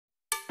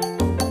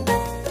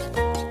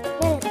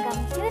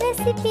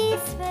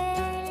Recipes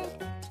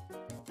world.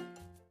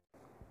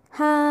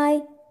 Hi,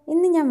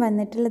 ഇന്ന് ഞാൻ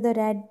വന്നിട്ടുള്ളത്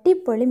ഒരു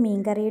അടിപൊളി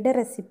മീൻകറിയുടെ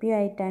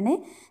റെസിപ്പിയുമായിട്ടാണ്.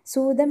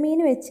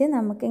 സൂതമീൻ വെച്ച്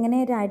നമുക്കിങ്ങനെ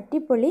ഒരു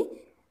അടിപൊളി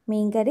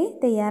മീൻകറി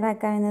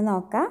തയ്യാറാക്കാമെന്ന്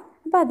നോക്കാം.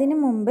 അപ്പോൾ അതിനു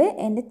മുമ്പ്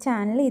എൻ്റെ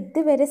ചാനൽ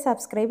ഇതുവരെ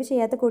സബ്സ്ക്രൈബ്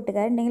ചെയ്യാത്ത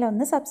കൂട്ടുകാരുണ്ടെങ്കിൽ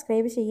ഒന്ന്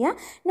സബ്സ്ക്രൈബ് ചെയ്യുക.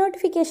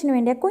 നോട്ടിഫിക്കേഷന്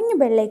വേണ്ടി ആ കുഞ്ഞു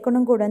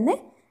ബെല്ലൈക്കണും കൂടെ ഒന്ന്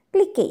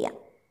ക്ലിക്ക് ചെയ്യാം.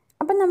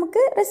 അപ്പം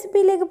നമുക്ക്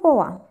റെസിപ്പിയിലേക്ക്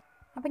പോവാം.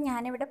 അപ്പോൾ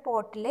ഞാനിവിടെ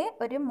പോട്ടിൽ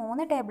ഒരു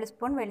 3 ടേബിൾ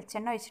സ്പൂൺ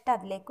വെളിച്ചെണ്ണ ഒഴിച്ചിട്ട്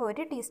അതിലേക്ക്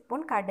 1 ടീസ്പൂൺ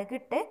കടുക്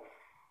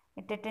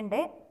ഇട്ടിട്ടുണ്ട്.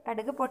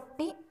 കടുക്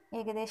പൊട്ടി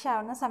ഏകദേശം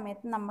ആവുന്ന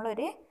സമയത്ത്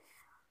നമ്മളൊരു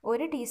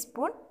 1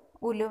 ടീസ്പൂൺ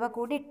ഉലുവ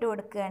കൂടി ഇട്ട്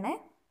കൊടുക്കുകയാണ്.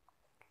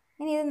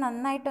 ഇനി ഇത്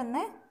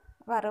നന്നായിട്ടൊന്ന്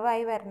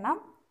വറവായി വരണം.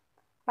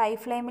 ഹൈ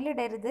ഫ്ലെയിമിൽ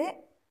ഇടരുത്,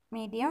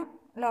 മീഡിയം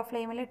ലോ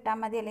ഫ്ലെയിമിൽ ഇട്ടാൽ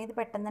മതി, അല്ലെങ്കിൽ ഇത്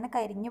പെട്ടെന്ന് തന്നെ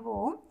കരിഞ്ഞു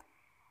പോവും.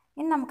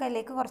 ഇനി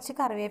നമുക്കതിലേക്ക് കുറച്ച്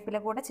കറിവേപ്പില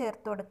കൂടെ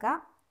ചേർത്ത് കൊടുക്കാം.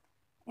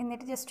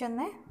 എന്നിട്ട് ജസ്റ്റ്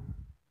ഒന്ന്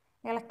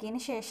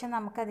ഇളക്കിയതിന് ശേഷം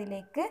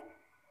നമുക്കതിലേക്ക്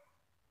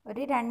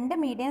ഒരു 2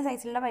 മീഡിയം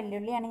സൈസിലുള്ള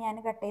വെല്ലുള്ളിയാണ് ഞാൻ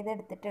കട്ട്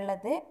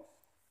ചെയ്തെടുത്തിട്ടുള്ളത്.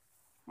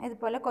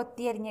 ഇതുപോലെ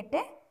കൊത്തി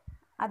അരിഞ്ഞിട്ട്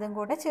അതും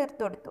കൂടെ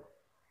ചേർത്ത് കൊടുത്തു.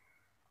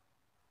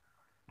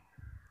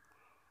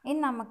 ഇനി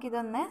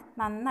നമുക്കിതൊന്ന്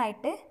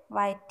നന്നായിട്ട്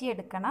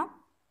വഴറ്റിയെടുക്കണം.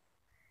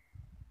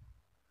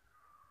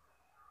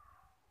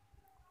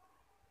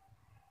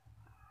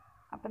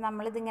 അപ്പോൾ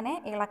നമ്മളിതിങ്ങനെ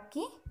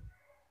ഇളക്കി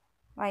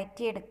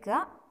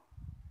വഴറ്റിയെടുക്കുക.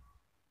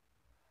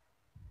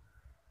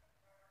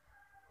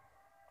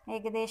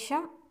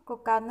 ഏകദേശം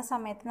കുക്കാവുന്ന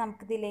സമയത്ത്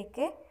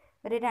നമുക്കിതിലേക്ക്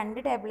ഒരു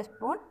 2 ടേബിൾ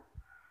സ്പൂൺ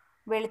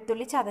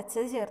വെളുത്തുള്ളി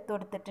ചതച്ചത് ചേർത്ത്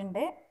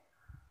കൊടുത്തിട്ടുണ്ട്.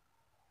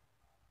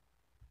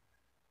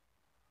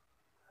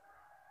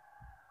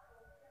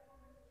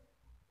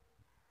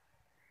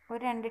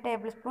 ഒരു 2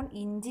 ടേബിൾ സ്പൂൺ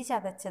ഇഞ്ചി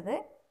ചതച്ചത്.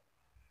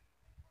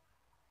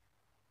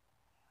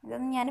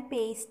 ഇതൊന്നും ഞാൻ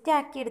പേസ്റ്റ്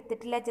ആക്കി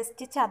എടുത്തിട്ടില്ല,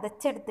 ജസ്റ്റ്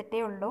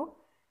ചതച്ചെടുത്തിട്ടേ ഉള്ളൂ.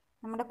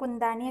 നമ്മുടെ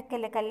കുന്താണിയൊക്കെ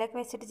അല്ലേ, കല്ലൊക്കെ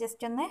വെച്ചിട്ട്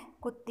ജസ്റ്റ് ഒന്ന്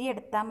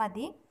കുത്തിയെടുത്താൽ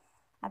മതി,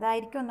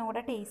 അതായിരിക്കും ഒന്നും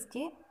കൂടെ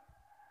ടേസ്റ്റ്.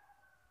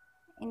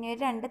 ഇനി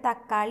ഒരു 2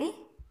 തക്കാളി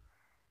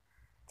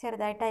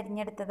ചെറുതായിട്ട്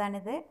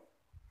അരിഞ്ഞെടുത്തതാണിത്.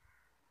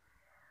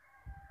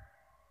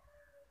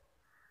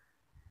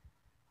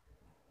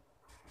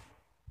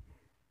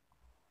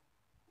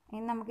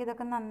 ഇനി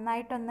നമുക്കിതൊക്കെ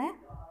നന്നായിട്ടൊന്ന്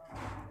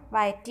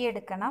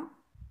വഴറ്റിയെടുക്കണം.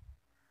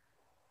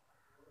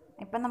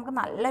 ഇപ്പം നമുക്ക്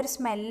നല്ലൊരു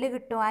സ്മെല്ല്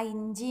കിട്ടും. ആ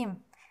ഇഞ്ചിയും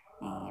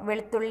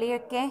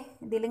വെളുത്തുള്ളിയൊക്കെ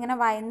ഇതിലിങ്ങനെ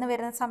വഴന്ന്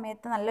വരുന്ന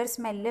സമയത്ത് നല്ലൊരു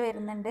സ്മെല്ല്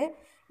വരുന്നുണ്ട്.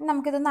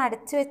 നമുക്കിതൊന്ന്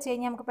അടച്ച് വെച്ച്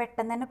കഴിഞ്ഞാൽ നമുക്ക്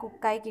പെട്ടെന്ന് തന്നെ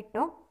കുക്കായി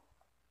കിട്ടും.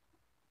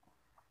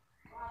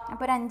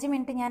 അപ്പോൾ ഒരു 5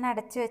 മിനിറ്റ് ഞാൻ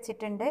അടച്ച്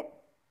വെച്ചിട്ടുണ്ട്.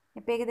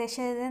 ഇപ്പോൾ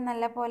ഏകദേശം ഇത്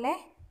നല്ലപോലെ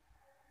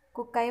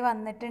കുക്കായി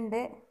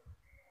വന്നിട്ടുണ്ട്.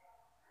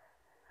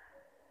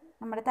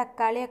 നമ്മുടെ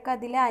തക്കാളിയൊക്കെ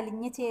അതിൽ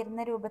അലിഞ്ഞ്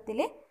ചേരുന്ന രൂപത്തിൽ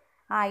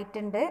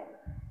ആയിട്ടുണ്ട്.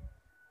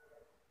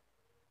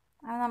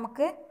 അത്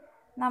നമുക്ക്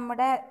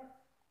നമ്മുടെ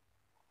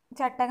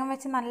ചട്ടകം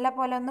വെച്ച് നല്ല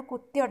പോലെ ഒന്ന്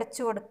കുത്തി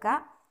ഉടച്ചു കൊടുക്കുക.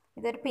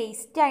 ഇതൊരു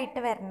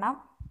പേസ്റ്റായിട്ട് വരണം.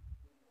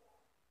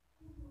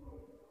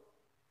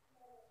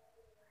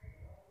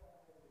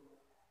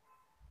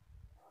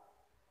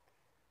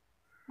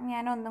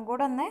 ഞാൻ ഒന്നും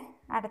കൂടെ ഒന്ന്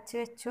അടച്ചു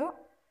വെച്ചു.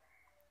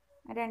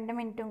 2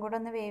 മിനിറ്റും കൂടെ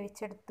ഒന്ന്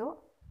വേവിച്ചെടുത്തു.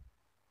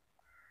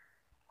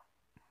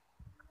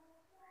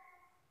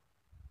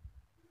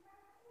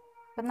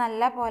 ഇപ്പം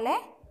നല്ല പോലെ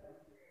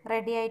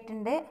റെഡി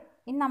ആയിട്ടുണ്ട്.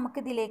 ഇനി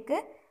നമുക്കിതിലേക്ക്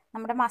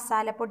നമ്മുടെ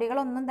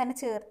മസാലപ്പൊടികളൊന്നും തന്നെ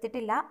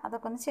ചേർത്തിട്ടില്ല,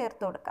 അതൊക്കെ ഒന്ന്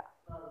ചേർത്ത് കൊടുക്കാം.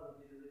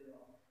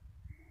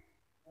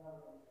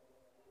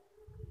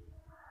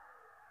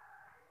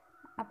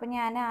 അപ്പം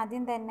ഞാൻ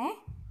ആദ്യം തന്നെ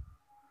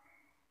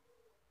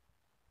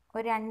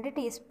ഒരു 2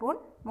 ടീസ്പൂൺ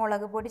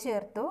മുളക് പൊടി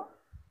ചേർത്തു.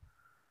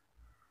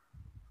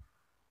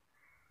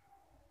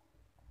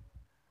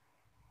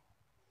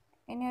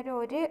 ഇനി ഒരു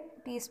 1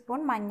 ടീസ്പൂൺ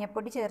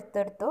മഞ്ഞൾപ്പൊടി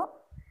ചേർത്തെടുത്തു.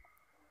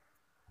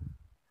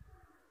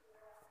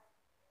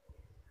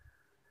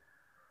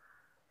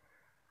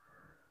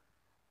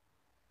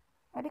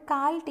 ഒരു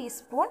 1/4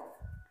 ടീസ്പൂൺ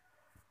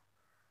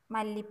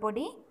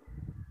മല്ലിപ്പൊടി,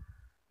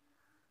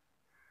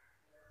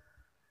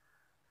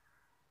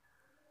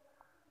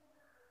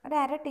 ഒരു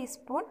 1/2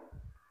 ടീസ്പൂൺ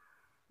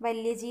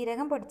വലിയ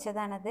ജീരകം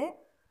പൊടിച്ചതാണത്.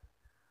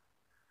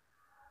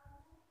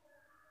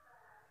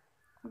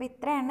 അപ്പോൾ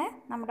ഇത്രയാണ്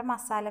നമ്മുടെ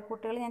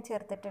മസാലക്കൂട്ടുകൾ ഞാൻ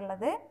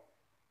ചേർത്തിട്ടുള്ളത്.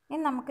 ഇനി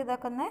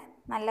നമുക്കിതൊക്കെ ഒന്ന്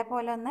നല്ല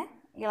പോലെ ഒന്ന്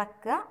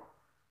ഇളക്കുക.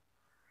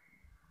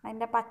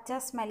 അതിൻ്റെ പച്ച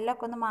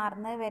സ്മെല്ലൊക്കെ ഒന്ന്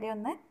മാറുന്നത് വരെ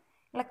ഒന്ന്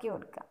ഇളക്കി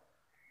കൊടുക്കുക.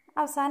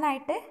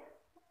 അവസാനമായിട്ട്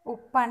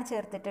ഉപ്പാണ്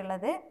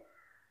ചേർത്തിട്ടുള്ളത്.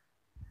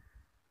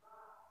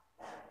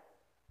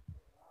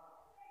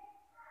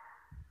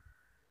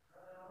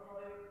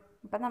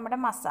 ഇപ്പം നമ്മുടെ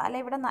മസാല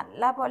ഇവിടെ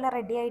നല്ല പോലെ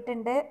റെഡി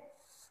ആയിട്ടുണ്ട്.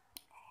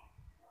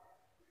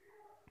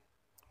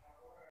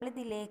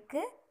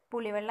 ഇതിലേക്ക്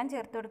പുളിവെള്ളം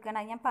ചേർത്ത്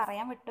കൊടുക്കണം. ഞാൻ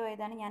പറയാൻ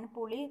വിട്ടുപോയതാണ്. ഞാൻ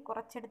പുളി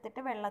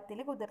കുറച്ചെടുത്തിട്ട്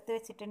വെള്ളത്തിൽ കുതിർത്ത്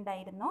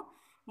വെച്ചിട്ടുണ്ടായിരുന്നു.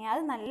 ഇനി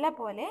അത് നല്ല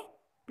പോലെ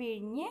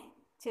പിഴിഞ്ഞ്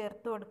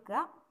ചേർത്ത്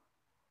കൊടുക്കുക.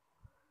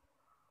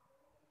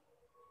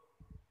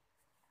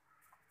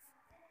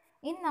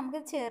 ഇനി നമുക്ക്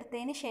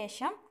ചേർത്തതിന്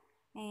ശേഷം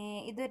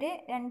ഇതൊരു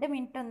 2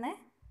 മിനിറ്റ് ഒന്ന്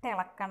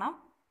തിളക്കണം.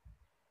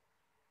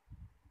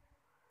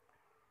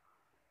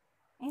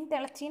 ഇനി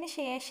തിളച്ചതിന്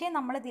ശേഷമേ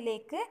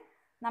നമ്മളിതിലേക്ക്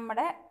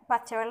നമ്മുടെ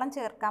പച്ചവെള്ളം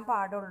ചേർക്കാൻ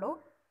പാടുള്ളൂ.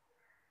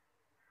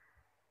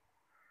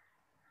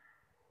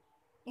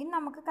 ഇനി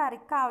നമുക്ക്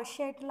കറിക്ക്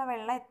ആവശ്യമായിട്ടുള്ള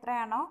വെള്ളം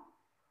എത്രയാണോ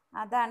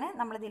അതാണ്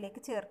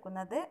നമ്മളിതിലേക്ക്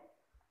ചേർക്കുന്നത്.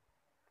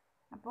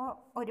 അപ്പോൾ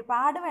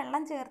ഒരുപാട്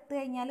വെള്ളം ചേർത്ത്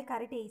കഴിഞ്ഞാൽ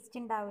കറി ടേസ്റ്റ്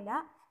ഉണ്ടാവില്ല.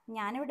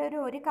 ഞാനിവിടെ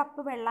ഒരു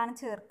കപ്പ് വെള്ളമാണ്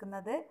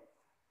ചേർക്കുന്നത്.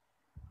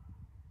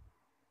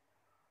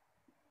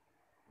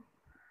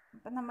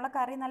 അപ്പം നമ്മളെ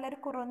കറി നല്ലൊരു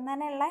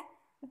കുറുന്നനെയുള്ള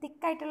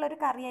തിക്കായിട്ടുള്ളൊരു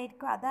കറി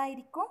ആയിരിക്കും.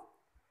 അതായിരിക്കും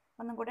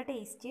ഒന്നും കൂടെ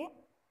ടേസ്റ്റ്.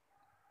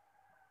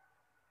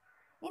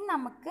 ഇനി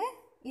നമുക്ക്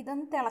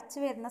ഇതൊന്ന് തിളച്ച്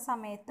വരുന്ന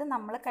സമയത്ത്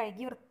നമ്മൾ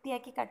കഴുകി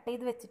വൃത്തിയാക്കി കട്ട്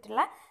ചെയ്ത്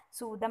വെച്ചിട്ടുള്ള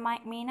സൂത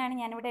മീനാണ്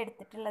ഞാനിവിടെ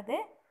എടുത്തിട്ടുള്ളത്.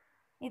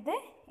 ഇത്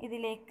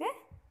ഇതിലേക്ക്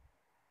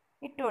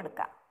ഇട്ട്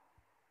കൊടുക്കാം.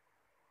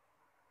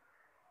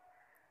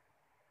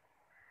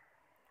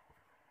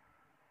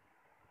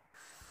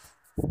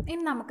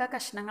 ഇനി നമുക്ക് ആ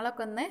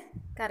കഷ്ണങ്ങളൊക്കെ ഒന്ന്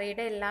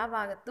കറിയുടെ എല്ലാ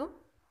ഭാഗത്തും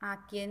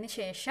ആക്കിയതിന്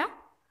ശേഷം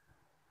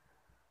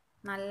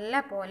നല്ല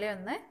പോലെ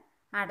ഒന്ന്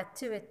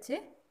അടച്ച് വെച്ച്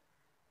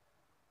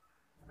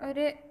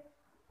ഒരു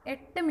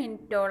 8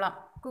 മിനിറ്റോളം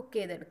കുക്ക്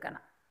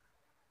ചെയ്തെടുക്കണം.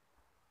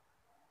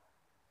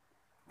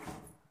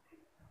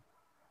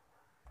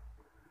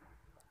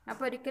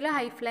 അപ്പോൾ ഒരിക്കലും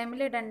ഹൈ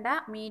ഫ്ലെയിമിൽ ഇടണ്ട,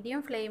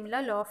 മീഡിയം ഫ്ലെയിമിലോ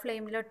ലോ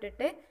ഫ്ലെയിമിലോ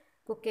ഇട്ടിട്ട്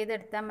കുക്ക്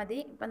ചെയ്തെടുത്താൽ മതി.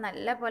 ഇപ്പം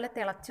നല്ല പോലെ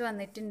തിളച്ച്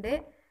വന്നിട്ടുണ്ട്.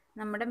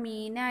 നമ്മുടെ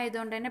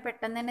മീനായതുകൊണ്ട് തന്നെ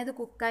പെട്ടെന്ന് തന്നെ ഇത്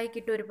കുക്കായി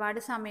കിട്ടും, ഒരുപാട്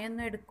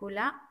സമയമൊന്നും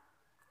എടുക്കില്ല.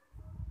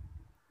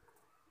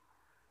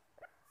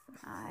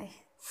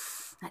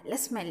 നല്ല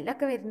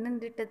സ്മെല്ലൊക്കെ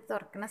വരുന്നുണ്ട് ഇത്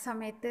തുറക്കുന്ന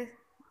സമയത്ത്.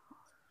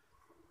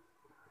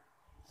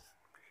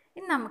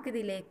 ഇനി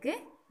നമുക്കിതിലേക്ക്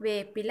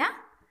വേപ്പില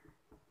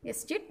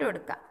ജസ്റ്റ് ഇട്ട്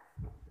കൊടുക്കാം.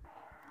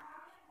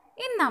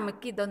 ഇനി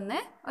നമുക്കിതൊന്ന്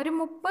ഒരു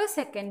 30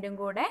 സെക്കൻഡും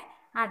കൂടെ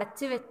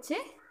അടച്ച് വെച്ച്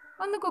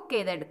ഒന്ന് കുക്ക്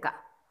ചെയ്തെടുക്കാം.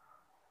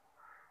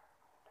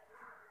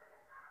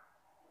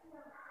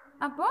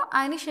 അപ്പോൾ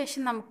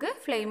അതിനുശേഷം നമുക്ക്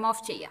ഫ്ലെയിം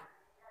ഓഫ് ചെയ്യാം.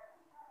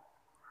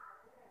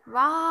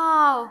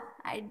 വാവ്,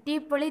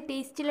 അടിപൊളി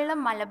ടേസ്റ്റിലുള്ള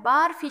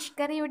മലബാർ ഫിഷ്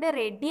കറി ഇവിടെ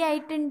റെഡി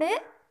ആയിട്ടുണ്ട്.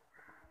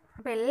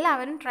 അപ്പോൾ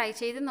എല്ലാവരും ട്രൈ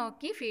ചെയ്ത്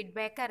നോക്കി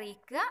ഫീഡ്ബാക്ക്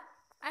അറിയിക്കുക.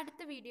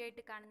 അടുത്ത വീഡിയോ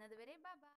ആയിട്ട് കാണുന്നത് വരെ ബൈ ബൈ.